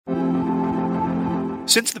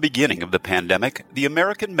Since the beginning of the pandemic, the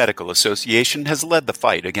American Medical Association has led the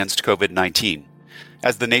fight against COVID-19.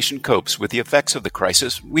 As the nation copes with the effects of the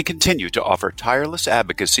crisis, we continue to offer tireless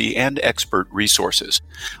advocacy and expert resources.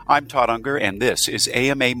 I'm Todd Unger, and this is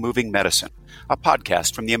AMA Moving Medicine, a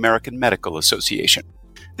podcast from the American Medical Association.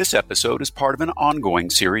 This episode is part of an ongoing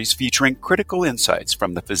series featuring critical insights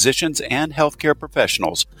from the physicians and healthcare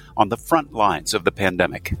professionals on the front lines of the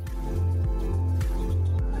pandemic.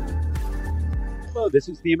 Hello, this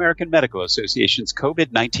is the American Medical Association's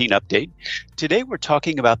COVID-19 update. Today we're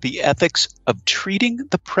talking about the ethics of treating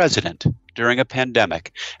the president during a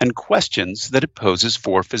pandemic and questions that it poses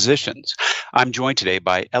for physicians. I'm joined today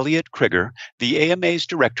by Elliot Krieger, the AMA's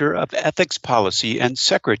Director of Ethics Policy and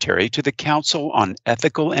Secretary to the Council on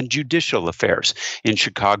Ethical and Judicial Affairs in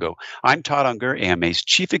Chicago. I'm Todd Unger, AMA's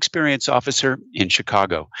Chief Experience Officer in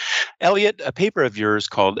Chicago. Elliot, a paper of yours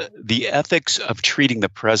called The Ethics of Treating the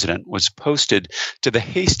President was posted to the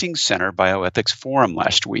Hastings Center Bioethics Forum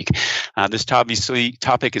last week. This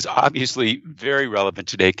topic is obviously very relevant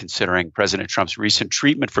today considering President Trump's recent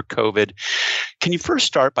treatment for COVID. Can you first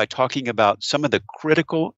start by talking about some of the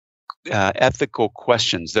critical ethical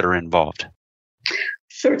questions that are involved?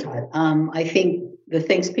 Sure, Todd. I think the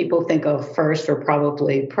things people think of first are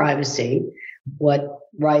probably privacy. What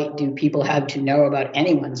right do people have to know about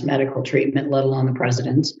anyone's medical treatment, let alone the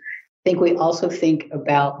president's? I think we also think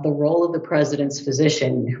about the role of the president's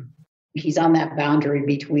physician. He's on that boundary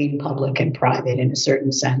between public and private in a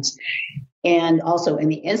certain sense. And also in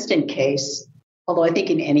the instant case, although I think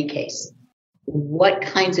in any case, what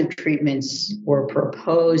kinds of treatments were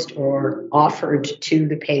proposed or offered to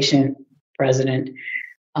the patient president?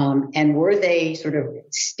 And were they sort of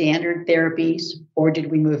standard therapies, or did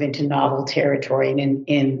we move into novel territory? And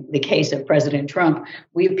in the case of President Trump,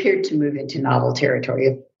 we appeared to move into novel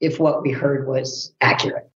territory if what we heard was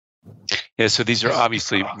accurate. Yeah, so these are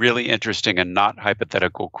obviously really interesting and not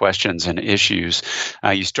hypothetical questions and issues.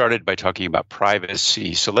 You started by talking about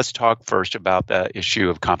privacy. So let's talk first about the issue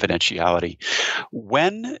of confidentiality.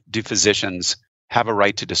 When do physicians have a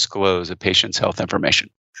right to disclose a patient's health information?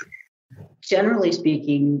 Generally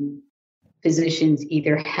speaking, physicians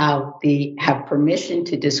either have permission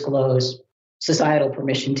to disclose, societal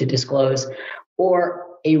permission to disclose, or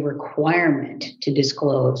a requirement to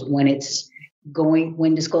disclose when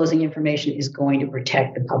disclosing information is going to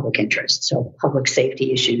protect the public interest. So public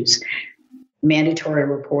safety issues, mandatory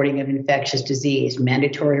reporting of infectious disease,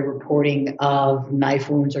 mandatory reporting of knife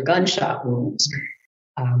wounds or gunshot wounds.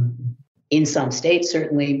 In some states,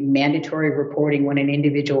 certainly mandatory reporting when an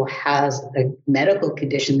individual has a medical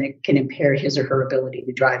condition that can impair his or her ability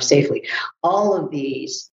to drive safely. All of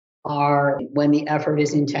these are when the effort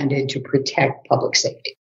is intended to protect public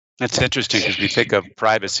safety. That's interesting because we think of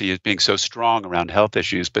privacy as being so strong around health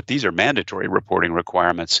issues, but these are mandatory reporting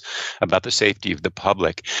requirements about the safety of the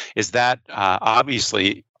public. Is that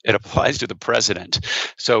obviously it applies to the president?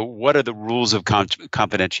 So what are the rules of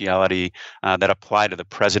confidentiality that apply to the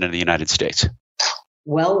president of the United States?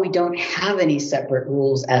 Well, we don't have any separate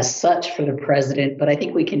rules as such for the president, but I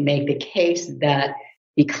think we can make the case that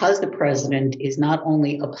because the president is not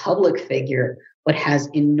only a public figure, but has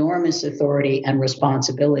enormous authority and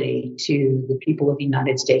responsibility to the people of the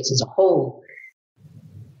United States as a whole,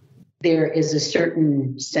 there is a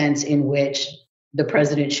certain sense in which the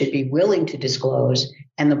president should be willing to disclose,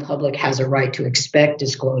 and the public has a right to expect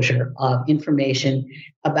disclosure of information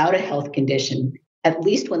about a health condition, at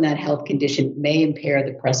least when that health condition may impair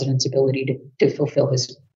the president's ability to fulfill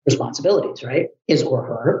his responsibilities, right? His or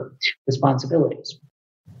her responsibilities.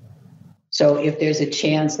 So if there's a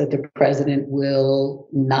chance that the president will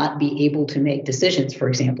not be able to make decisions, for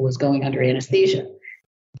example, is going under anesthesia,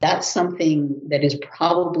 that's something that is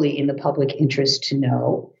probably in the public interest to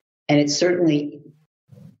know. And it's certainly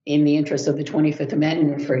in the interest of the 25th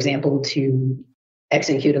Amendment, for example, to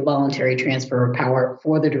execute a voluntary transfer of power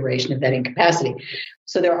for the duration of that incapacity.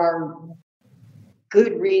 So there are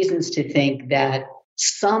good reasons to think that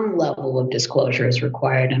some level of disclosure is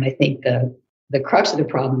required. And I think the crux of the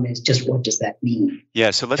problem is just what does that mean?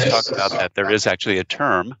 Yeah, so let's talk about that. There is actually a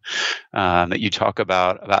term that you talk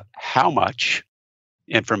about how much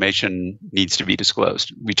information needs to be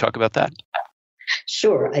disclosed. We talk about that?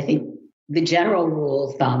 Sure. I think the general rule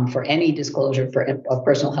of thumb for any disclosure of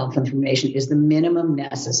personal health information is the minimum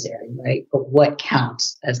necessary, right? But what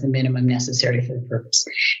counts as the minimum necessary for the purpose?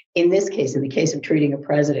 In this case, in the case of treating a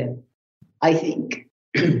president, I think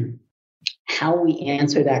how we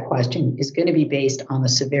answer that question is going to be based on the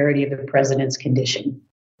severity of the president's condition,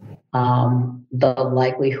 the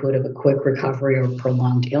likelihood of a quick recovery or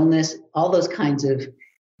prolonged illness, all those kinds of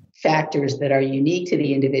factors that are unique to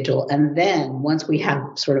the individual. And then once we have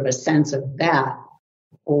sort of a sense of that,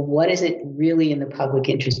 well, what is it really in the public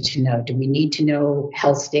interest to know? Do we need to know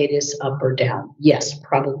health status up or down? Yes,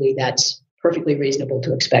 probably that's perfectly reasonable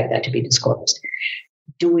to expect that to be disclosed.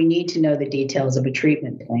 Do we need to know the details of a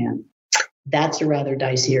treatment plan? That's a rather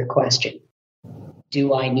dicier question.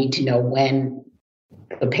 Do I need to know when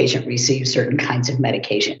the patient receives certain kinds of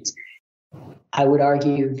medications? I would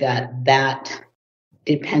argue that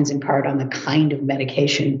depends in part on the kind of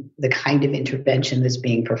medication, the kind of intervention that's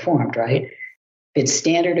being performed, right? If it's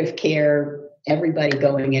standard of care, everybody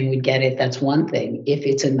going in would get it, that's one thing. If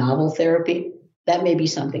it's a novel therapy, that may be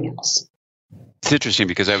something else. It's interesting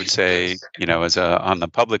because I would say, on the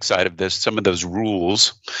public side of this, some of those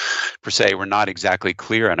rules per se were not exactly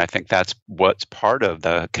clear. And I think that's what's part of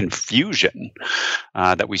the confusion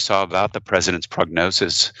that we saw about the president's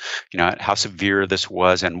prognosis, how severe this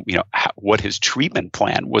was and, what his treatment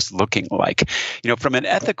plan was looking like. From an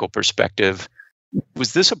ethical perspective,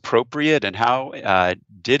 was this appropriate, and how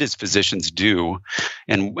did his physicians do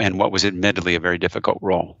in what was admittedly a very difficult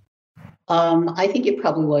role? I think it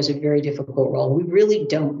probably was a very difficult role. We really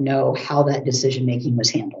don't know how that decision-making was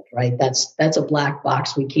handled, right? That's a black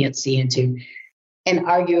box we can't see into. And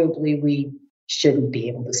arguably, we shouldn't be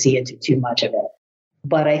able to see into too much of it.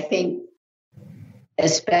 But I think,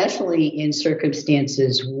 especially in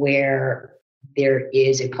circumstances where there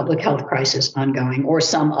is a public health crisis ongoing or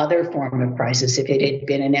some other form of crisis, if it had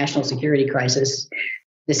been a national security crisis,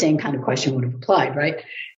 the same kind of question would have applied, right?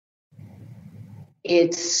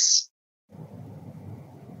 It's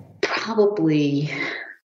probably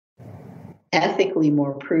ethically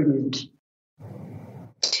more prudent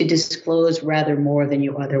to disclose rather more than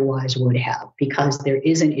you otherwise would have, because there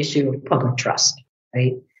is an issue of public trust,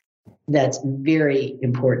 right? That's very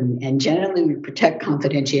important. And generally we protect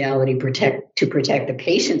confidentiality, to protect the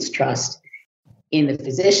patient's trust in the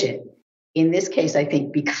physician. In this case, I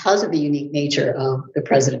think because of the unique nature of the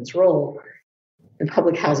president's role, the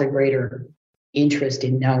public has a greater interest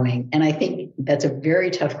in knowing. And I think that's a very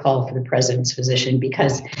tough call for the president's physician,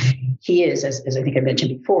 because he is, as I think I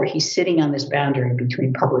mentioned before, he's sitting on this boundary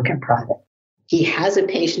between public and private. He has a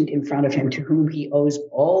patient in front of him to whom he owes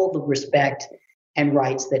all the respect and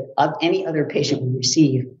rights that any other patient would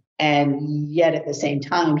receive. And yet at the same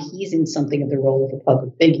time, he's in something of the role of a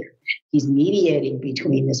public figure. He's mediating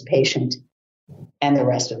between this patient and the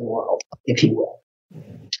rest of the world, if you will.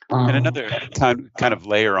 And another kind of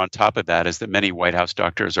layer on top of that is that many White House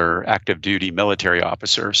doctors are active duty military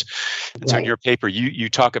officers. And so in your paper, you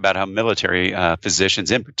talk about how military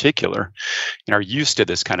physicians in particular are used to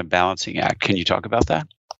this kind of balancing act. Can you talk about that?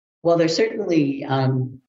 Well, they're certainly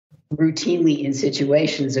routinely in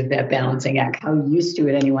situations of that balancing act. How used to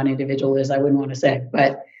it any one individual is, I wouldn't want to say.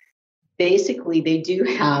 But basically, they do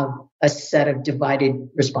have a set of divided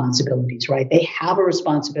responsibilities, right? They have a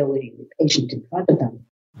responsibility to the patient in front of them,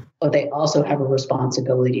 but they also have a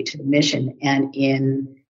responsibility to the mission. And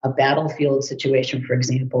in a battlefield situation, for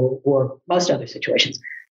example, or most other situations,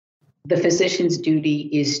 the physician's duty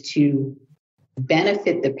is to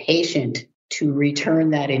benefit the patient to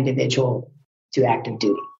return that individual to active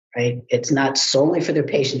duty, right? It's not solely for the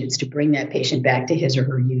patient, it's to bring that patient back to his or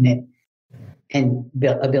her unit and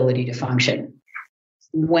ability to function.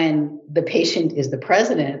 When the patient is the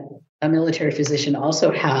president, a military physician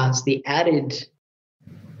also has the added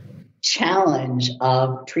challenge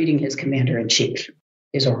of treating his commander-in-chief,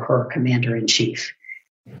 his or her commander-in-chief.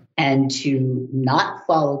 And to not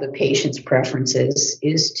follow the patient's preferences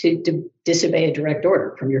is to disobey a direct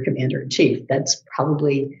order from your commander-in-chief. That's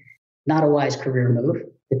probably not a wise career move,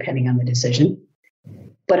 depending on the decision.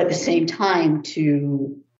 But at the same time,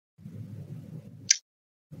 to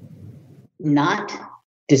not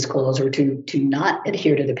disclose or to not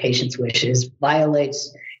adhere to the patient's wishes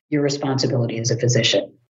violates your responsibility as a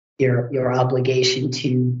physician. Your obligation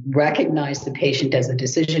to recognize the patient as a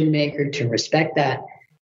decision maker, to respect that,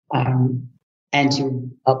 and to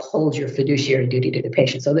uphold your fiduciary duty to the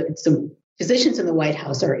patient. So the physicians in the White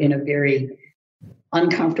House are in a very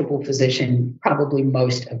uncomfortable position probably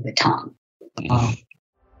most of the time.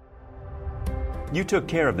 You took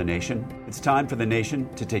care of the nation. It's time for the nation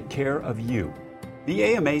to take care of you. The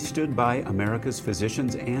AMA stood by America's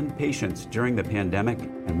physicians and patients during the pandemic,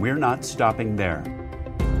 and we're not stopping there.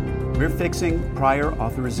 We're fixing prior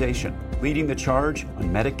authorization, leading the charge on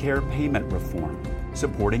Medicare payment reform,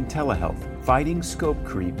 supporting telehealth, fighting scope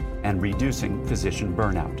creep, and reducing physician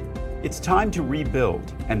burnout. It's time to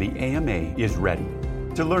rebuild, and the AMA is ready.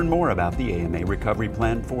 To learn more about the AMA Recovery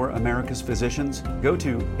Plan for America's Physicians, go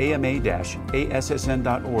to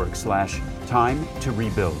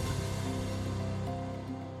ama-assn.org/time-to-rebuild.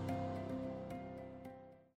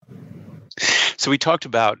 So we talked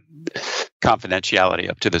about confidentiality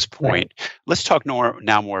up to this point. Right. Let's talk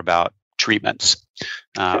more about treatments.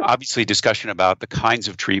 Obviously, discussion about the kinds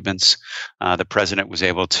of treatments the president was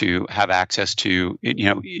able to have access to,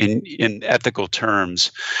 in ethical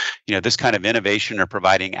terms, this kind of innovation or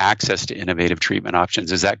providing access to innovative treatment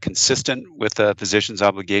options. Is that consistent with the physician's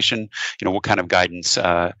obligation? What kind of guidance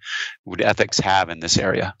would ethics have in this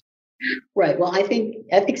area? Right. Well, I think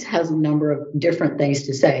ethics has a number of different things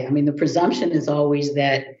to say. I mean, the presumption is always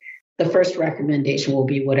that the first recommendation will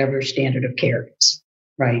be whatever standard of care is,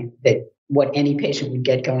 right? That what any patient would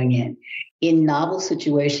get going in. In novel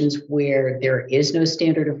situations where there is no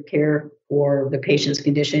standard of care for the patient's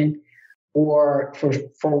condition, or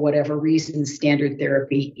for whatever reason, standard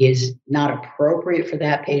therapy is not appropriate for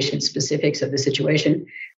that patient, specifics of the situation,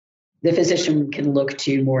 the physician can look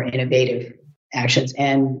to more innovative actions.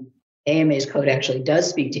 And AMA's code actually does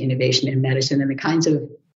speak to innovation in medicine and the kinds of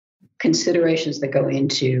considerations that go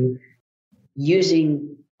into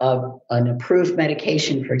using an approved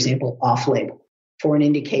medication, for example, off-label for an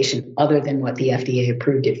indication other than what the FDA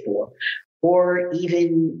approved it for, or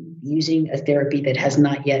even using a therapy that has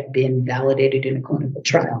not yet been validated in a clinical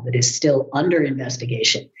trial that is still under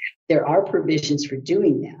investigation. There are provisions for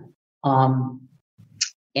doing that.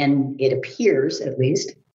 And it appears, at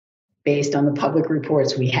least, based on the public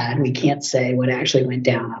reports we had, we can't say what actually went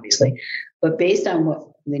down, obviously, but based on what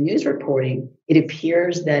the news reporting, it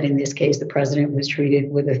appears that in this case, the president was treated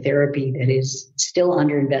with a therapy that is still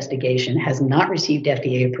under investigation, has not received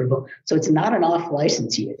FDA approval. So it's not an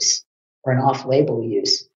off-license use or an off-label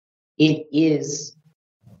use. It is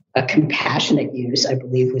a compassionate use, I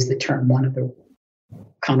believe was the term one of the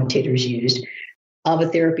commentators used, of a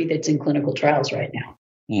therapy that's in clinical trials right now.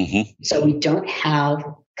 Mm-hmm. So we don't have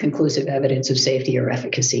conclusive evidence of safety or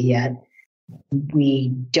efficacy yet.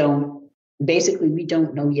 We don't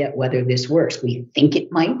know yet whether this works. We think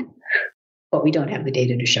it might, but we don't have the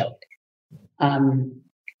data to show it.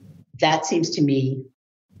 That seems to me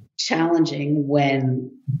challenging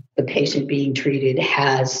when the patient being treated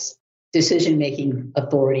has decision-making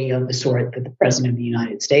authority of the sort that the President of the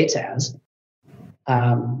United States has.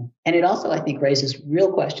 And it also, I think, raises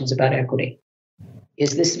real questions about equity.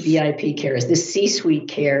 Is this VIP care? Is this C-suite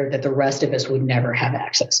care that the rest of us would never have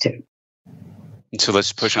access to? So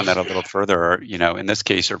let's push on that a little further. In this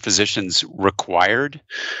case, are physicians required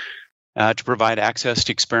to provide access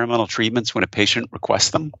to experimental treatments when a patient requests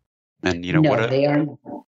them? And no, they aren't.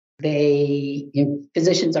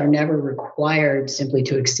 Physicians are never required simply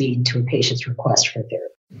to accede to a patient's request for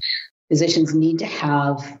therapy. Physicians need to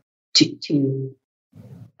have to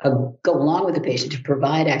go along with the patient to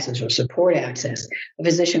provide access or support access. A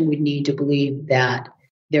physician would need to believe that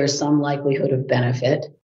there's some likelihood of benefit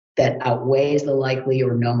that outweighs the likely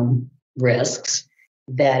or known risks,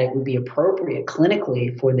 that it would be appropriate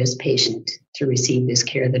clinically for this patient to receive this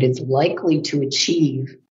care, that it's likely to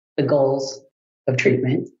achieve the goals of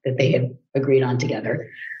treatment that they have agreed on together.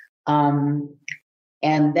 And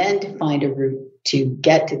then to find a route to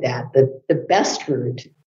get to that. The best route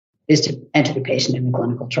is to enter the patient in the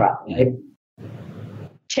clinical trial. Right?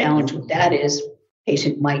 Challenge with that is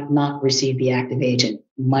patient might not receive the active agent,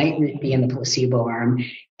 might be in the placebo arm,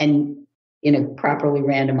 and in a properly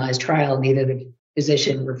randomized trial, neither the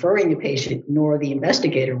physician referring the patient nor the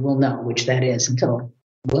investigator will know which that is until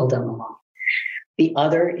well down the line. The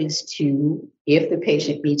other is to, if the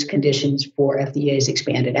patient meets conditions for FDA's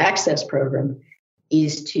expanded access program,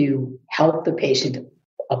 is to help the patient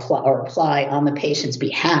apply on the patient's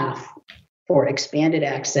behalf for expanded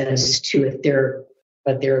access to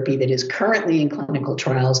a therapy that is currently in clinical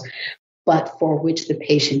trials, but for which the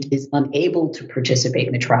patient is unable to participate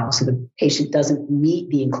in the trial. So the patient doesn't meet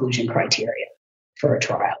the inclusion criteria for a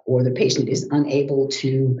trial, or the patient is unable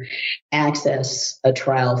to access a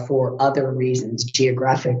trial for other reasons,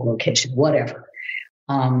 geographic location, whatever.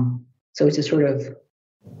 So it's a sort of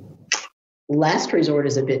last resort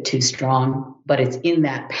is a bit too strong, but it's in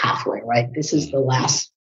that pathway, right? This is the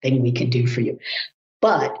last thing we can do for you.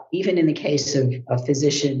 But even in the case of a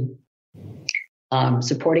physician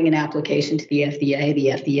supporting an application to the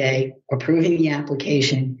FDA approving the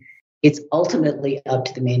application, it's ultimately up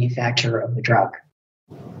to the manufacturer of the drug.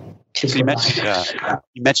 So you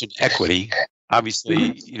mentioned equity.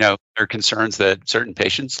 Obviously, there are concerns that certain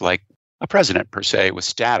patients, like a president per se, with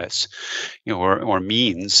status, or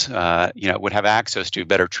means, would have access to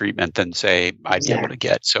better treatment than, say, I'd be able to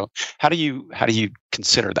get. So how do you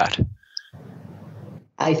consider that?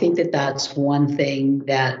 I think that that's one thing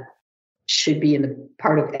that should be in the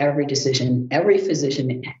part of every decision. Every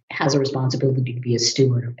physician has a responsibility to be a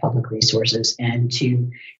steward of public resources and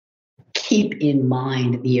to keep in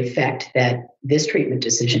mind the effect that this treatment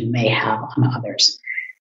decision may have on others.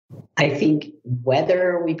 I think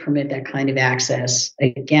whether we permit that kind of access,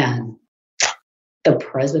 again, the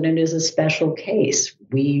president is a special case.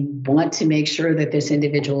 We want to make sure that this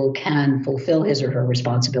individual can fulfill his or her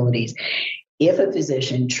responsibilities. If a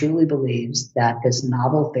physician truly believes that this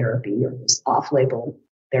novel therapy or this off-label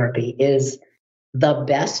therapy is the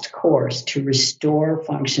best course to restore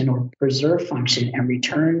function or preserve function and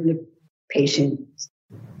return the patient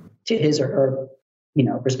to his or her,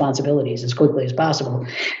 responsibilities as quickly as possible,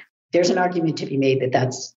 there's an argument to be made that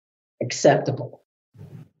that's acceptable.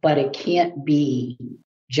 But it can't be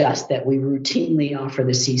just that we routinely offer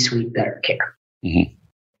the C-suite better care. Mm-hmm.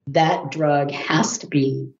 That drug has to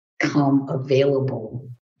become available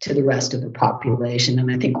to the rest of the population. And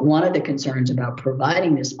I think one of the concerns about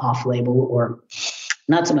providing this off-label, or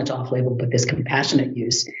not so much off-label, but this compassionate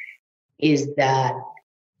use, is that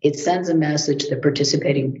it sends a message that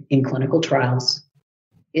participating in clinical trials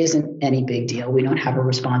isn't any big deal. We don't have a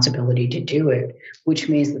responsibility to do it, which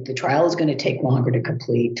means that the trial is going to take longer to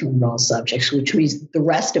complete, to enroll subjects, which means the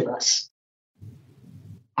rest of us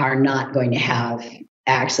are not going to have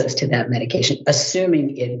access to that medication,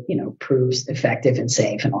 assuming it, proves effective and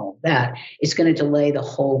safe and all of that. It's going to delay the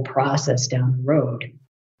whole process down the road.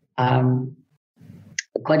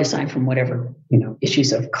 Quite aside from whatever,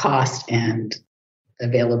 issues of cost and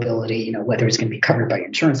availability, whether it's going to be covered by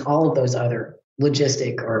insurance, all of those other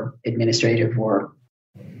logistic or administrative or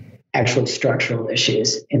actual structural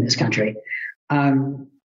issues in this country.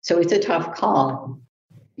 So it's a tough call.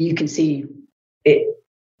 You can see it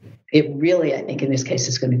really, I think in this case,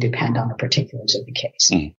 is going to depend on the particulars of the case.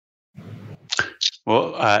 Mm.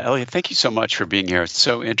 Well, Elliot, thank you so much for being here. It's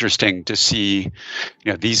so interesting to see,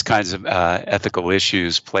 these kinds of ethical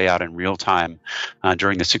issues play out in real time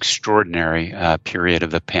during this extraordinary period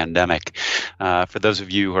of the pandemic. For those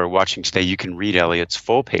of you who are watching today, you can read Elliot's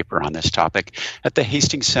full paper on this topic at the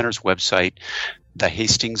Hastings Center's website,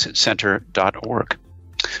 thehastingscenter.org.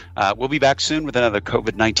 We'll be back soon with another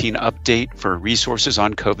COVID-19 update. For resources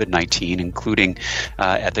on COVID-19, including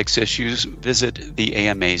ethics issues, visit the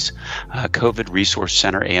AMA's COVID Resource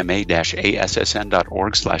Center,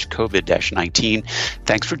 ama-assn.org/COVID-19.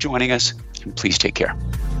 Thanks for joining us, and please take care.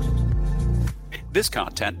 This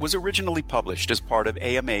content was originally published as part of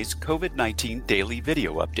AMA's COVID-19 daily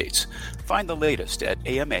video updates. Find the latest at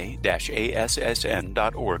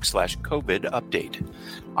ama-assn.org/COVID-update.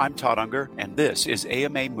 I'm Todd Unger, and this is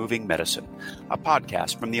AMA Moving Medicine, a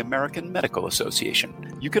podcast from the American Medical Association.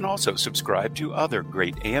 You can also subscribe to other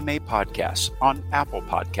great AMA podcasts on Apple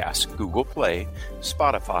Podcasts, Google Play,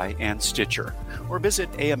 Spotify, and Stitcher, or visit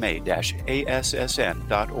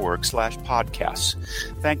ama-assn.org/podcasts.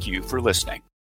 Thank you for listening.